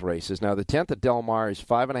and 10th races. Now, the 10th at Del Mar is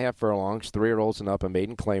 5.5 furlongs, 3-year-olds and up, a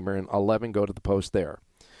maiden-claimer, and 11 go to the post there.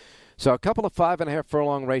 So a couple of 5.5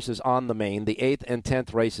 furlong races on the main, the 8th and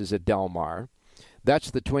 10th races at Del Mar.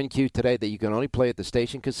 That's the Twin Q today that you can only play at the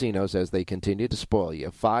Station Casinos as they continue to spoil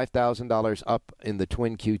you. $5,000 up in the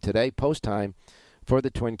Twin Q today. Post time for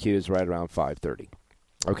the Twin Q is right around 5:30.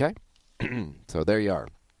 Okay? So there you are.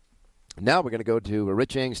 Now we're going to go to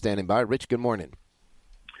Rich Eng standing by. Rich, good morning.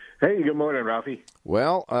 Hey, good morning, Ralphie.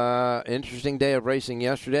 Well, interesting day of racing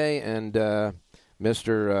yesterday, and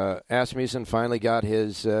Mr. Asmussen finally got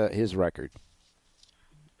his record.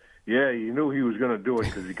 Yeah, you knew he was going to do it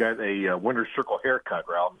because he got a winner's circle haircut,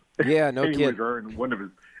 Ralph. Yeah, no kidding.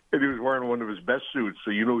 kidding. He was wearing one of his best suits,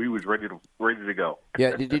 so you knew he was ready to go.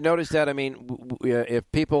 Yeah, did you notice that? I mean,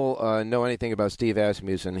 if people know anything about Steve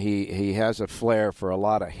Asmussen, he has a flair for a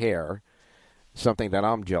lot of hair, something that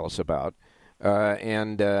I'm jealous about,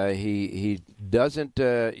 and he doesn't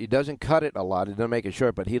cut it a lot. He doesn't make it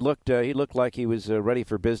short, but he looked like he was ready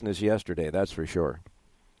for business yesterday. That's for sure.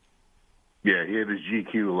 Yeah, he had his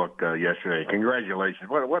GQ look yesterday. Congratulations!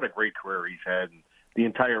 What a great career he's had. And the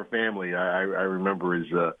entire family. I remember his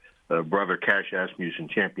brother Cash Asmussen,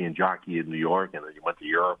 champion jockey in New York, and he went to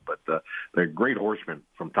Europe. But they're great horsemen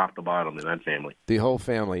from top to bottom in that family. The whole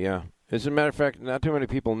family, yeah. As a matter of fact, not too many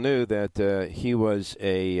people knew that he was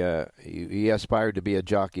he aspired to be a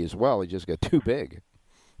jockey as well. He just got too big.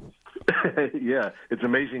 Yeah, it's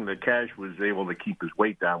amazing that Cash was able to keep his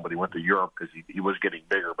weight down, but he went to Europe because he was getting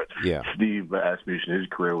bigger. But yeah. Steve Asmussen, his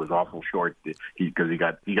career was awful short because he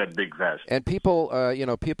got big fast. And people, I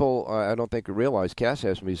don't think realize Cash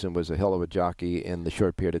Asmussen was a hell of a jockey in the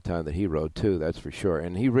short period of time that he rode too. That's for sure.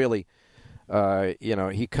 And he really,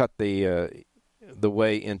 he cut the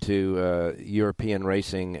way into European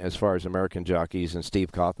racing as far as American jockeys, and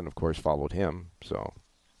Steve Cawthon, of course, followed him. So.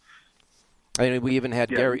 I mean, we even had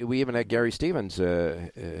Gary Stevens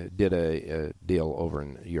did a deal over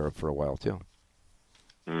in Europe for a while too.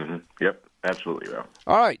 Mm-hmm. Yep. Absolutely, Ralph.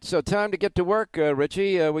 All right, so time to get to work,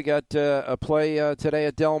 Richie. We got a play today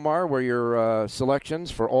at Del Mar where your selections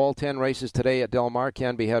for all 10 races today at Del Mar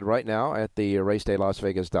can be had right now at the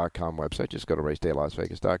RaceDayLasVegas.com website. Just go to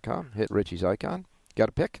RaceDayLasVegas.com, hit Richie's icon. Got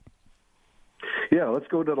a pick? Yeah, let's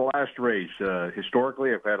go to the last race.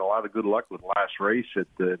 Historically, I've had a lot of good luck with the last race at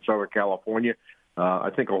Southern California. I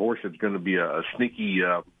think a horse that's going to be a sneaky,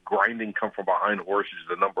 grinding, come-from-behind horse is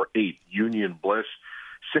the number 8, Union Bliss.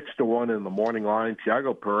 6-1 in the morning line.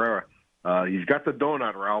 Thiago Pereira, he's got the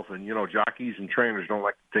donut, Ralph, and, jockeys and trainers don't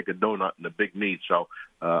like to take a donut in the big meet, so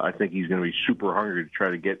I think he's going to be super hungry to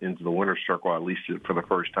try to get into the winner's circle, at least for the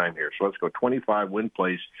first time here. So let's go 25, win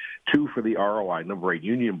place, 2 for the ROI, number 8,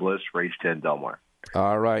 Union Bliss, race 10, Del Mar.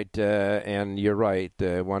 All right, and you're right.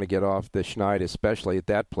 Want to get off the Schneid, especially at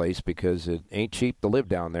that place, because it ain't cheap to live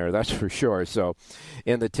down there, that's for sure. So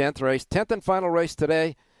in the 10th race, 10th and final race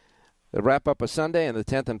today, the wrap-up of Sunday, and the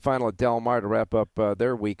 10th and final at Del Mar to wrap up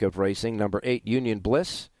their week of racing. Number 8, Union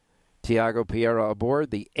Bliss. Thiago Pereira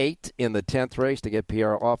aboard. The 8 in the 10th race to get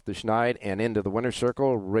Pereira off the Schneid and into the winner's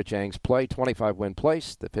circle. Rich Ang's play, 25 win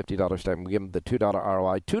place. The $50 step will give him the $2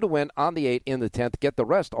 ROI. 2 to win on the 8 in the 10th. Get the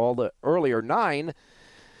rest, all the earlier 9,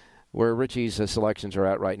 where Richie's selections are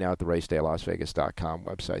at right now at the RaceDayLasVegas.com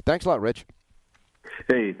website. Thanks a lot, Rich.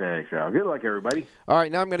 Hey, thanks, Al. Good luck, everybody. All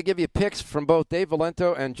right, now I'm going to give you picks from both Dave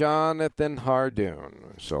Valento and Jonathan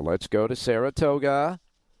Hardoon. So let's go to Saratoga.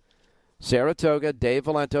 Saratoga, Dave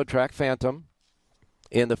Valento, Track Phantom.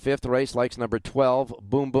 In the 5th race, likes number 12,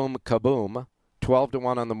 Boom Boom Kaboom.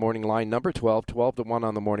 12-1 on the morning line. Number 12, 12-1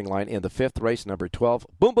 on the morning line. In the 5th race, number 12,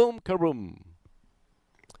 Boom Boom Kaboom.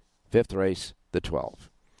 5th race, the 12.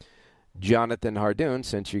 Jonathan Hardoon,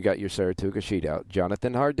 since you got your Saratoga sheet out.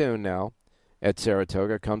 Jonathan Hardoon now at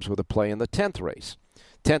Saratoga comes with a play in the 10th race.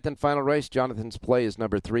 10th and final race, Jonathan's play is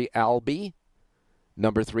number 3, Albie.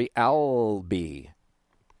 Number 3, Albie.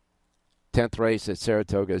 10th race at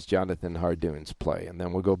Saratoga is Jonathan Hardoon's play. And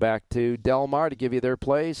then we'll go back to Del Mar to give you their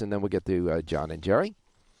plays, and then we'll get to John and Jerry.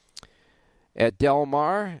 At Del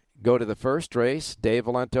Mar, go to the first race, Dave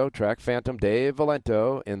Valento, Track Phantom. Dave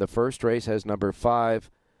Valento in the first race has number 5,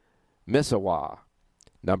 Missawa.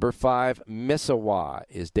 Number 5, Missawa,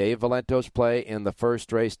 is Dave Valento's play in the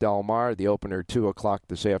first race, Del Mar. The opener, 2 o'clock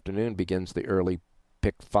this afternoon, begins the early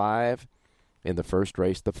pick 5 in the first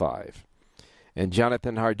race, the 5. And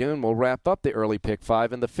Jonathan Hardoon will wrap up the early pick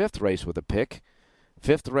 5 in the 5th race with a pick.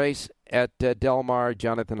 5th race at Del Mar,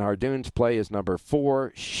 Jonathan Hardoon's play is number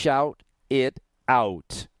 4, Shout It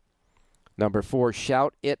Out. Number 4,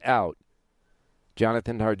 Shout It Out.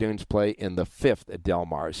 Jonathan Hardoon's play in the 5th at Del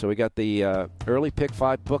Mar. So we got the early pick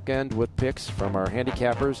 5 bookend with picks from our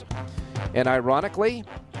handicappers. And ironically,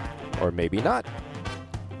 or maybe not,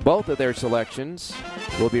 both of their selections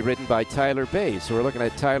will be written by Tyler Bays. So we're looking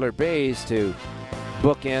at Tyler Bays to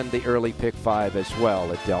bookend the early pick 5 as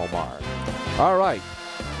well at Del Mar. All right.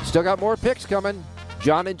 Still got more picks coming.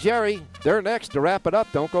 John and Jerry, they're next to wrap it up.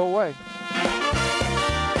 Don't go away.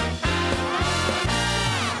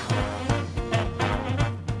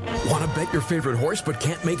 Want to bet your favorite horse but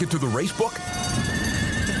can't make it to the racebook?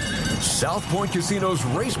 South Point Casino's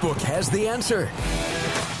Racebook has the answer.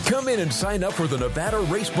 Come in and sign up for the Nevada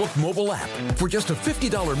Racebook mobile app. For just a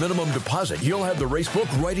 $50 minimum deposit, you'll have the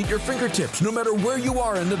Racebook right at your fingertips, no matter where you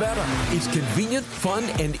are in Nevada. It's convenient, fun,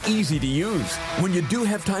 and easy to use. When you do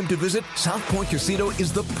have time to visit, South Point Casino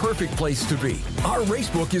is the perfect place to be. Our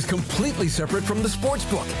Racebook is completely separate from the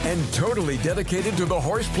Sportsbook and totally dedicated to the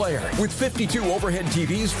horse player. With 52 overhead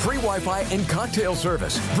TVs, free Wi-Fi, and cocktail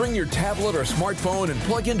service. Bring your tablet or smartphone and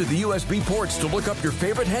plug into the USB ports to look up your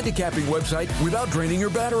favorite handicapping website without draining your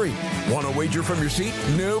battery. Want to wager from your seat?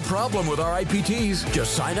 No problem with our IPTs.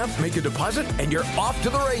 Just sign up, make a deposit, and you're off to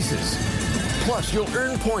the races. Plus, you'll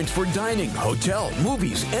earn points for dining, hotel,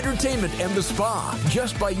 movies, entertainment, and the spa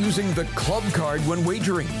just by using the club card when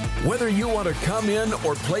wagering. Whether you want to come in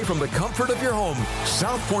or play from the comfort of your home,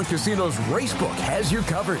 South Point Casino's Racebook has you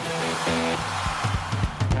covered.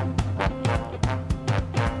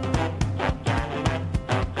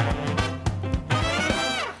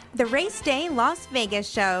 The Race Day Las Vegas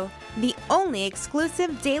Show, the only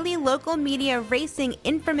exclusive daily local media racing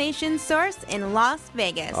information source in Las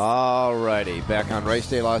Vegas. All righty, back on Race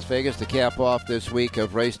Day Las Vegas to cap off this week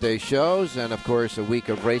of Race Day shows, and of course a week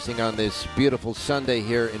of racing on this beautiful Sunday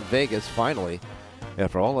here in Vegas, finally,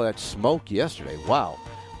 after all of that smoke yesterday. Wow.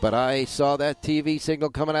 But I saw that TV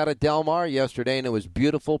signal coming out of Del Mar yesterday, and it was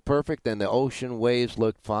beautiful, perfect, and the ocean waves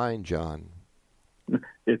looked fine, John.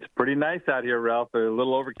 It's pretty nice out here, Ralph. A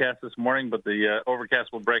little overcast this morning, but the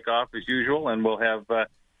overcast will break off as usual, and we'll have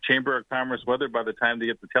Chamber of Commerce weather by the time they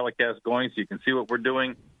get the telecast going, so you can see what we're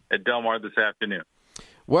doing at Del Mar this afternoon.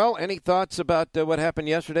 Well, any thoughts about what happened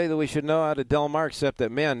yesterday that we should know out of Del Mar, except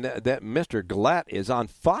that, man, that Mr. Glatt is on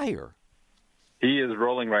fire. He is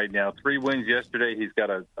rolling right now. 3 wins yesterday. He's got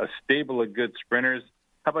a stable of good sprinters.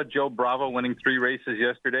 How about Joe Bravo winning 3 races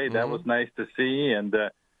yesterday? That was nice to see, and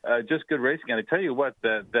just good racing. And I tell you what,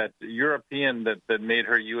 that European that made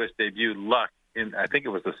her U.S. debut, Luck, I think it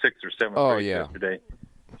was the 6th or 7th race yesterday.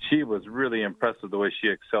 She was really impressive the way she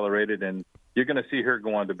accelerated, and you're going to see her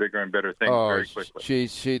go on to bigger and better things very quickly.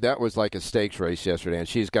 She that was like a stakes race yesterday, and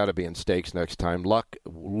she's got to be in stakes next time. Luck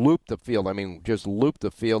looped the field. I mean, just looped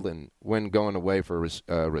the field and when going away for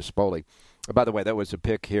Rispoli. By the way, that was a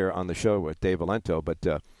pick here on the show with Dave Valento, but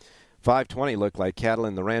 520 looked like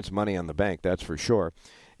Catalan the Ranch money on the bank, that's for sure.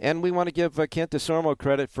 And we want to give Kent DeSormo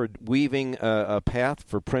credit for weaving a path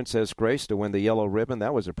for Princess Grace to win the yellow ribbon.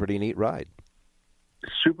 That was a pretty neat ride.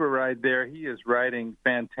 Super ride there. He is riding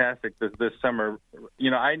fantastic this summer. You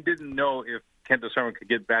know, I didn't know if Kent DeSormo could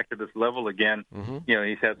get back to this level again. You know,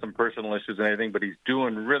 he's had some personal issues and everything, but he's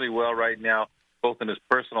doing really well right now, both in his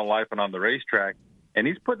personal life and on the racetrack. And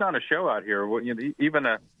he's putting on a show out here. You know, even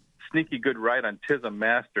a sneaky good ride on Tism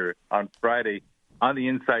Master on Friday on the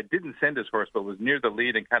inside. Didn't send his horse, but was near the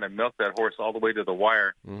lead and kind of milked that horse all the way to the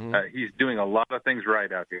wire. He's doing a lot of things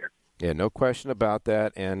right out here. Yeah, no question about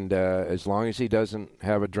that. And as long as he doesn't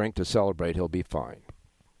have a drink to celebrate, he'll be fine.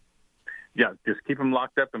 Yeah, just keep him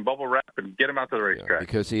locked up in bubble wrap and get him out to the racetrack.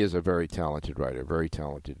 Because he is a very talented rider, very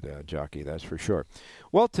talented jockey, that's for sure.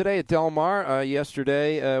 Well, today at Del Mar,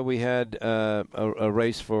 yesterday we had a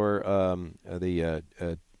race for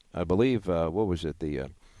I believe, what was it, the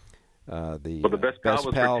best pal was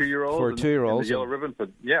for 2-year-olds. For 2-year-olds. The yellow ribbon, but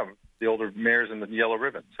the older mares in the yellow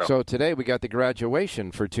ribbon. So today we got the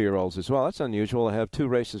graduation for 2-year-olds as well. That's unusual to have 2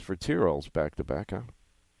 races for 2-year-olds back to back, huh?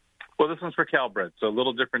 Well, this one's for Calbred, so a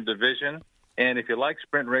little different division. And if you like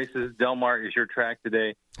sprint races, Del Mar is your track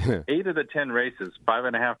today. 8 of the 10 races,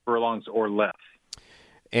 5.5 furlongs or less.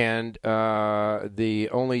 And the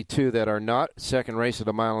only 2 that are not, second race at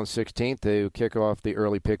a mile and 16th to kick off the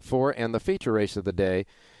early pick 4, and the feature race of the day,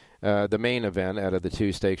 the main event out of the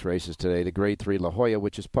 2 stakes races today, the Grade 3 La Jolla,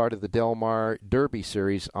 which is part of the Del Mar Derby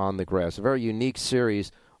series on the grass. A very unique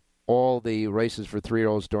series. All the races for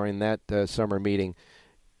 3-year-olds during that summer meeting,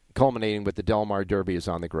 culminating with the Del Mar Derby, is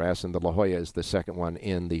on the grass, and the La Jolla is the second one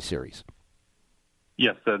in the series.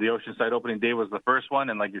 Yes, the Oceanside opening day was the first one,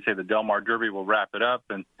 and like you say, the Del Mar Derby will wrap it up.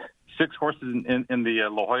 And 6 horses in the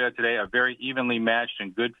La Jolla today, a very evenly matched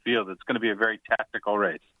and good field. It's going to be a very tactical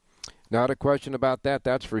race. Not a question about that,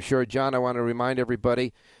 that's for sure. John, I want to remind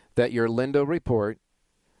everybody that your Lindo report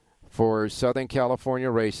for Southern California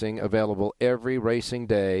racing, available every racing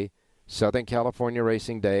day, Southern California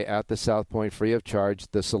Racing Day at the South Point, free of charge.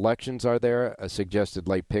 The selections are there, a suggested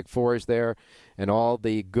late pick 4 is there, and all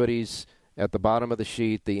the goodies at the bottom of the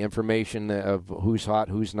sheet, the information of who's hot,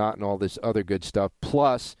 who's not, and all this other good stuff,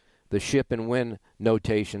 plus the ship and win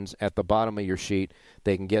notations at the bottom of your sheet.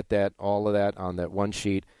 They can get that, all of that on that one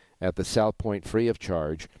sheet at the South Point, free of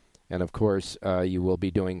charge. And, of course, you will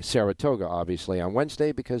be doing Saratoga, obviously, on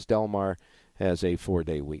Wednesday because Del Mar has a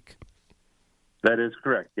 4-day week. That is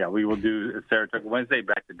correct. Yeah, we will do Saratoga Wednesday,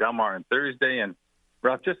 back to Del Mar on Thursday. And,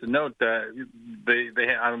 Ralph, just a note, they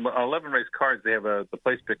have, on 11 race cards, they have the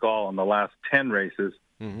place pick all on the last 10 races.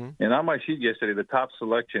 And on my sheet yesterday, the top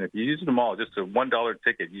selection, if you use them all, just a $1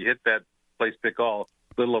 ticket, you hit that place pick all,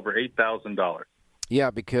 a little over $8,000.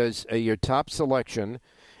 Yeah, because your top selection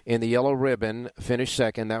in the yellow ribbon finished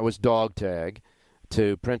second. That was Dog Tag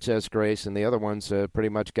to Princess Grace, and the other ones pretty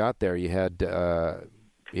much got there. You had a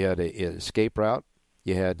Escape Route,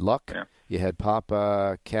 you had Luck, you had Pop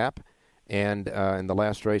Cap, and in the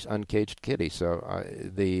last race, Uncaged Kitty. So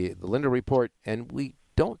the Lindo report, and we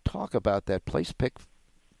don't talk about that place pick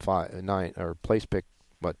 9 or place pick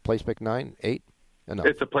 9, 8. Enough.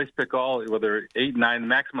 It's a place pick all, whether 8, 9,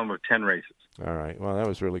 maximum of 10 races. All right. Well, that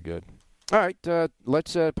was really good. All right.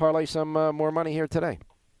 Let's parlay some more money here today.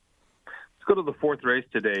 Let's go to the 4th race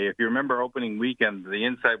today. If you remember opening weekend, the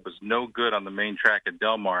inside was no good on the main track at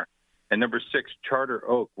Del Mar. And number 6, Charter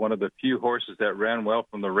Oak, one of the few horses that ran well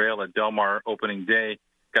from the rail at Del Mar opening day,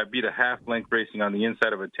 got beat a half-length racing on the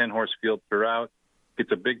inside of a 10-horse field throughout.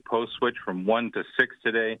 Gets a big post switch from 1 to 6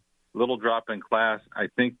 today. Little drop in class. I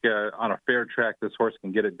think on a fair track, this horse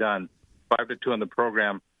can get it done. 5-2 on the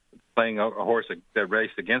program, playing a horse that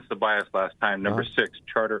raced against the bias last time. Number 6,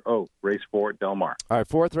 Charter Oak, race 4 at Del Mar. All right,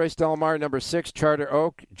 4th race, Del Mar, number 6, Charter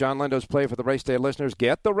Oak. John Lindo's play for the race day listeners.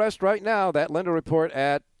 Get the rest right now. That Lindo report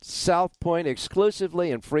at South Point exclusively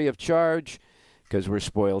and free of charge because we're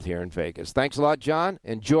spoiled here in Vegas. Thanks a lot, John.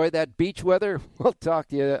 Enjoy that beach weather. We'll talk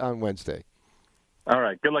to you on Wednesday. All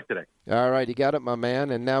right. Good luck today. All right, you got it, my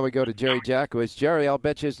man. And now we go to Jerry Jackowitz. Jerry, I'll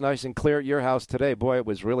bet you it's nice and clear at your house today. Boy, it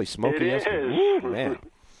was really smoky yesterday. It is. Woo, man.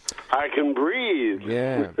 I can breathe.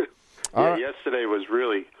 Yeah. Yesterday was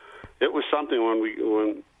really, it was something when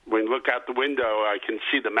we look out the window, I can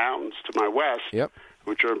see the mountains to my west, yep,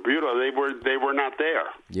 which are beautiful. They were not there.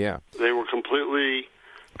 Yeah. They were completely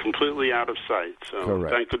out of sight. So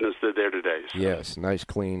correct. Thank goodness they're there today. So. Yes, nice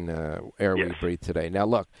clean air we breathe today. Now,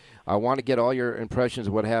 look, I want to get all your impressions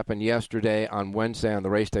of what happened yesterday on Wednesday on the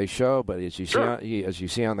Race Day show, but as you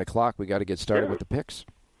see on the clock, we got to get started with the picks.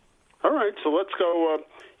 All right, so let's go.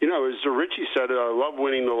 As Richie said, I love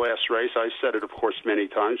winning the last race. I said it, of course, many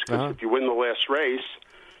times, because if you win the last race,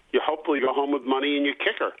 you hopefully go home with money in your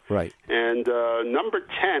kicker. Right. And number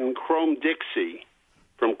 10, Chrome Dixie,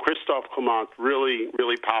 from Christophe Clement, really,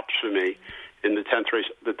 really pops for me in the 10th race.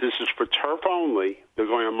 But this is for turf only. They're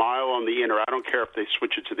going a mile on the inner. I don't care if they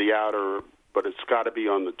switch it to the outer, but it's got to be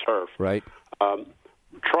on the turf. Right.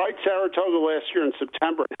 Tried Saratoga last year in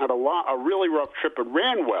September and had a really rough trip, but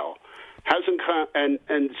ran well. Hasn't come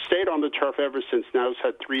and stayed on the turf ever since. Now has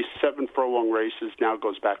had 3 7-furlong races. Now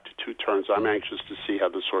goes back to 2 turns. I'm anxious to see how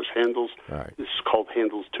this horse handles. Right. This is called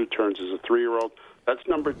handles 2 turns as a 3-year-old. That's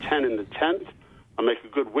number 10 in the 10th. I'll make a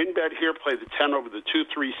good win bet here. Play the 10 over the 2,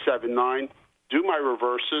 3, 7, 9. Do my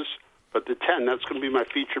reverses. But the 10, that's going to be my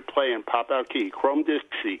featured play and pop-out key. Chrome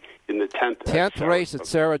Dixie in the 10th. 10th race at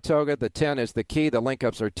Saratoga. The 10 is the key. The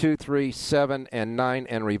link-ups are 2, 3, 7, and 9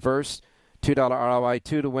 and reverse. $2 ROI,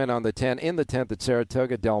 2 to win on the 10 in the 10th at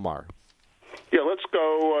Saratoga, Del Mar. Yeah, let's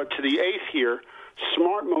go to the 8th here.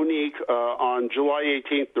 Smart Monique on July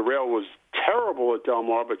 18th. The rail was terrible at Del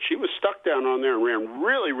Mar, but she was stuck down on there and ran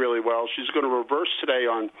really, really well. She's going to reverse today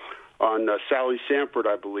on Sally Sanford,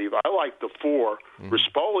 I believe. I like the 4,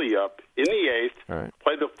 Rispoli up in the 8th. Right.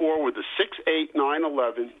 Play the 4 with the 6, 8, 9,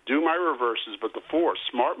 11. Do my reverses, but the 4,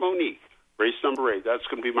 Smart Monique. Race number 8. That's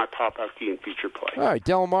going to be my pop-out key and feature play. All right,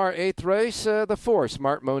 Del Mar, 8th race, the 4,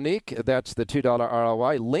 Smart Monique. That's the $2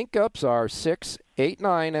 ROI. Link-ups are 6, 8,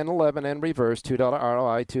 9, and 11, and reverse. $2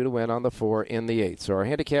 ROI, 2 to win on the 4 in the 8th. So our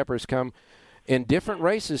handicappers come in different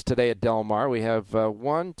races today at Del Mar. We have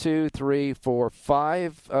 1, 2, 3, 4,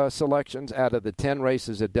 5 selections out of the 10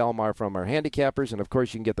 races at Del Mar from our handicappers. And, of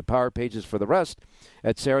course, you can get the power pages for the rest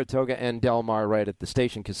at Saratoga and Del Mar right at the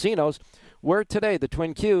station casinos, where today the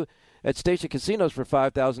Twin Q at Station Casinos for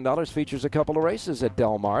 $5,000 features a couple of races at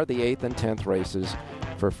Del Mar, the 8th and 10th races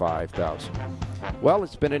for $5,000. Well,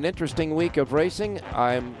 it's been an interesting week of racing.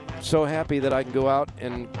 I'm so happy that I can go out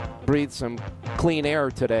and breathe some clean air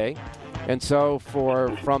today. And so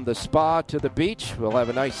from the spa to the beach, we'll have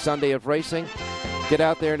a nice Sunday of racing. Get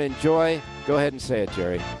out there and enjoy. Go ahead and say it,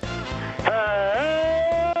 Jerry.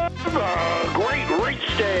 Have a great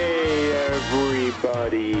race day,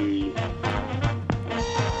 everybody.